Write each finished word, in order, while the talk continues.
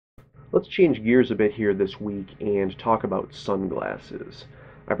Let's change gears a bit here this week and talk about sunglasses.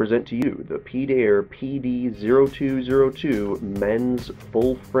 I present to you the Pedir PD0202 men's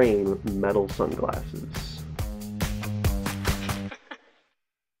full frame metal sunglasses.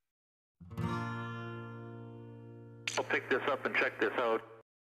 I'll pick this up and check this out.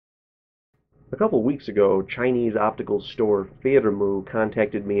 A couple weeks ago, Chinese optical store Firmoo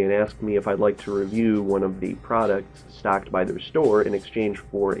contacted me and asked me if I'd like to review one of the products stocked by their store in exchange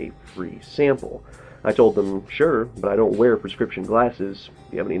for a free sample. I told them, sure, but I don't wear prescription glasses.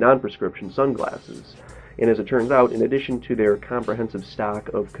 Do you have any non-prescription sunglasses? And as it turns out, in addition to their comprehensive stock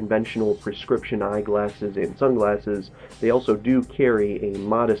of conventional prescription eyeglasses and sunglasses, they also do carry a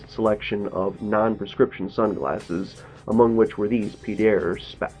modest selection of non-prescription sunglasses, among which were these Pedir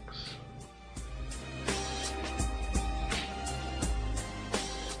specs.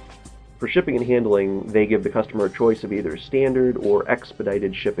 For shipping and handling, they give the customer a choice of either standard or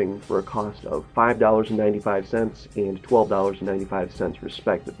expedited shipping for a cost of $5.95 and $12.95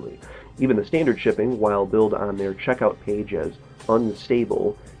 respectively. Even the standard shipping, while billed on their checkout page as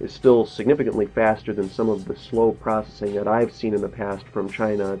unstable, is still significantly faster than some of the slow processing that I've seen in the past from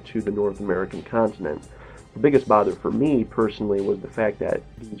China to the North American continent. The biggest bother for me personally was the fact that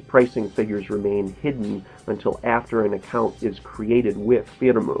these pricing figures remain hidden until after an account is created with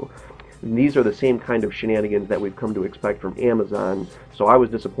Firmoo. And these are the same kind of shenanigans that we've come to expect from Amazon, so I was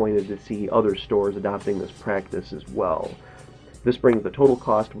disappointed to see other stores adopting this practice as well. This brings the total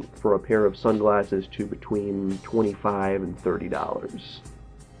cost for a pair of sunglasses to between $25 and $30.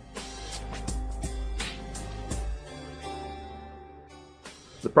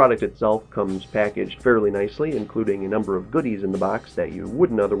 The product itself comes packaged fairly nicely, including a number of goodies in the box that you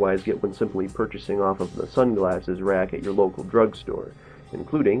wouldn't otherwise get when simply purchasing off of the sunglasses rack at your local drugstore,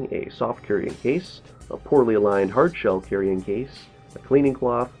 including a soft carrying case, a poorly aligned hard shell carrying case, a cleaning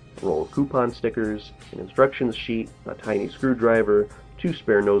cloth, a roll of coupon stickers, an instructions sheet, a tiny screwdriver, 2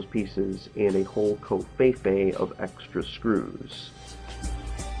 spare nose pieces, and a whole covfefe of extra screws.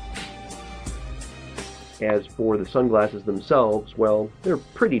 As for the sunglasses themselves, well, they're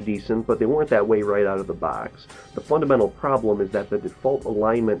pretty decent, but they weren't that way right out of the box. The fundamental problem is that the default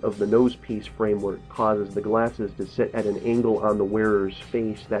alignment of the nose piece framework causes the glasses to sit at an angle on the wearer's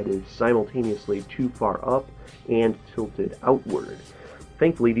face that is simultaneously too far up and tilted outward.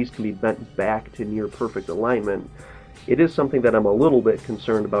 Thankfully, these can be bent back to near perfect alignment. It is something that I'm a little bit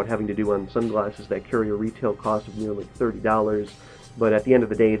concerned about having to do on sunglasses that carry a retail cost of nearly $30. But at the end of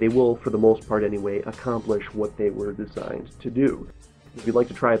the day, they will, for the most part anyway, accomplish what they were designed to do. If you'd like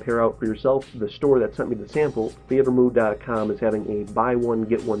to try a pair out for yourself, the store that sent me the sample, Firmoo.com, is having a buy one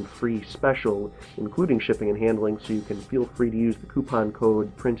get one free special, including shipping and handling, so you can feel free to use the coupon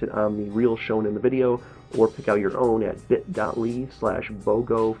code printed on the reel shown in the video, or pick out your own at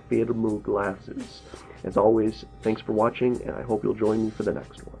bit.ly/BOGO Firmoo glasses. As always, thanks for watching, and I hope you'll join me for the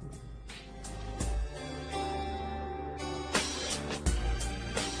next one.